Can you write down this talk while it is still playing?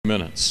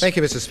Minutes. Thank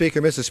you, Mr.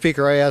 Speaker. Mr.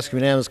 Speaker, I ask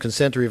unanimous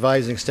consent to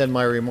revise and extend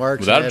my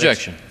remarks. Without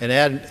objection. And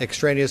add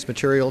extraneous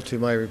material to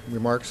my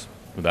remarks.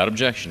 Without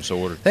objection, so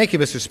ordered. Thank you,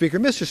 Mr. Speaker.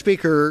 Mr.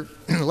 Speaker,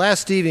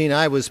 last evening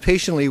I was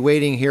patiently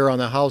waiting here on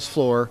the House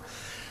floor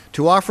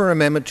to offer an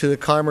amendment to the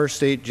Commerce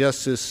State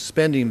Justice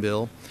spending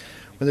bill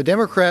when the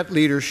Democrat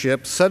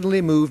leadership suddenly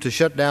moved to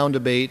shut down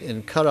debate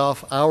and cut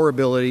off our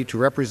ability to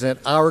represent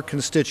our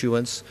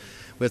constituents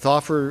with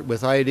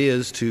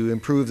ideas to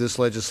improve this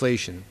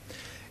legislation.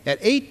 At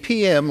 8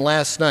 p.m.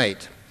 last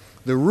night,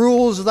 the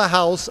rules of the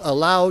House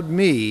allowed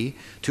me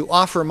to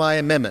offer my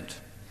amendment.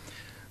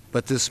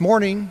 But this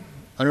morning,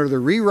 under the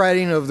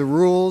rewriting of the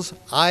rules,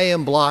 I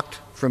am blocked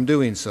from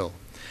doing so.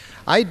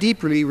 I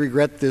deeply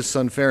regret this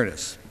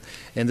unfairness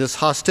and this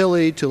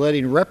hostility to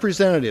letting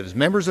representatives,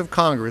 members of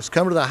Congress,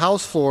 come to the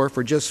House floor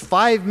for just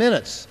 5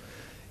 minutes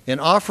and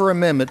offer an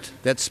amendment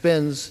that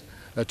spends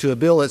to a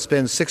bill that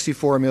spends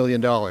 $64 million.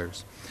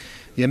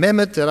 The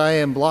amendment that I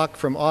am blocked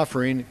from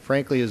offering,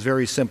 frankly, is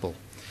very simple.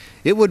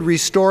 It would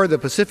restore the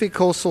Pacific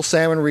Coastal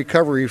Salmon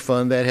Recovery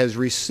Fund that has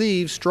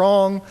received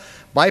strong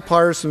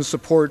bipartisan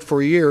support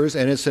for years,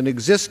 and it's an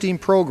existing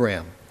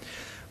program,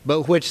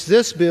 but which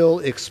this bill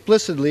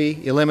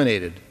explicitly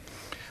eliminated.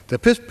 The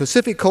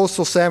Pacific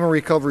Coastal Salmon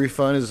Recovery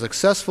Fund is a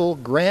successful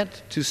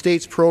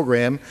grant-to-states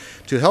program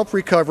to help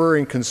recover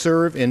and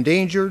conserve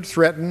endangered,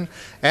 threatened,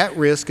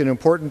 at-risk, and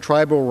important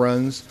tribal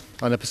runs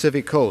on the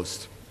Pacific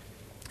coast.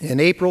 In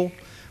April,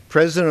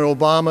 President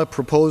Obama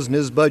proposed in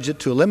his budget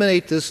to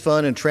eliminate this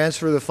fund and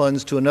transfer the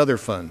funds to another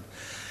fund.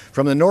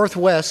 From the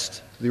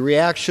Northwest, the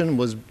reaction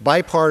was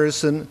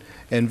bipartisan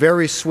and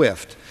very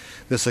swift.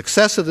 The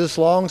success of this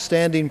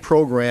long-standing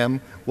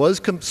program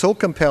was so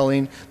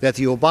compelling that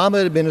the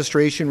Obama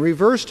administration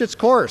reversed its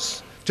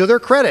course, to their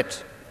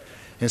credit,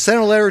 and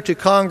sent a letter to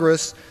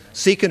Congress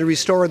seeking to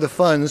restore the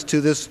funds to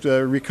this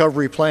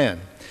recovery plan.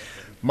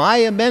 My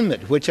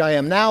amendment, which I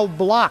am now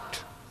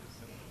blocked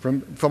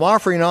from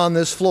offering on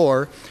this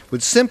floor,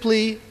 would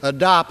simply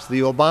adopt the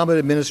Obama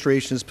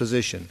administration's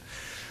position.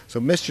 So,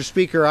 Mr.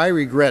 Speaker, I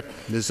regret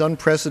this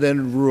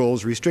unprecedented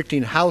rules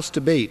restricting House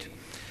debate,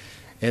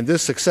 and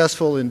this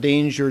successful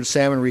endangered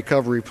salmon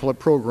recovery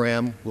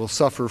program will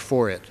suffer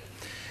for it.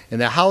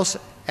 And the House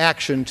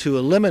action to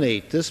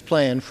eliminate this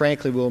plan,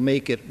 frankly, will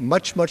make it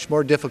much, much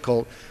more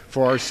difficult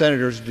for our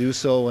senators to do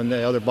so and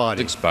the other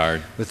bodies.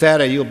 Expired. With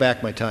that, I yield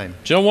back my time.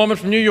 Gentlewoman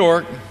from New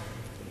York.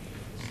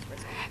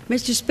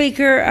 Mr.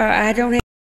 Speaker, I don't have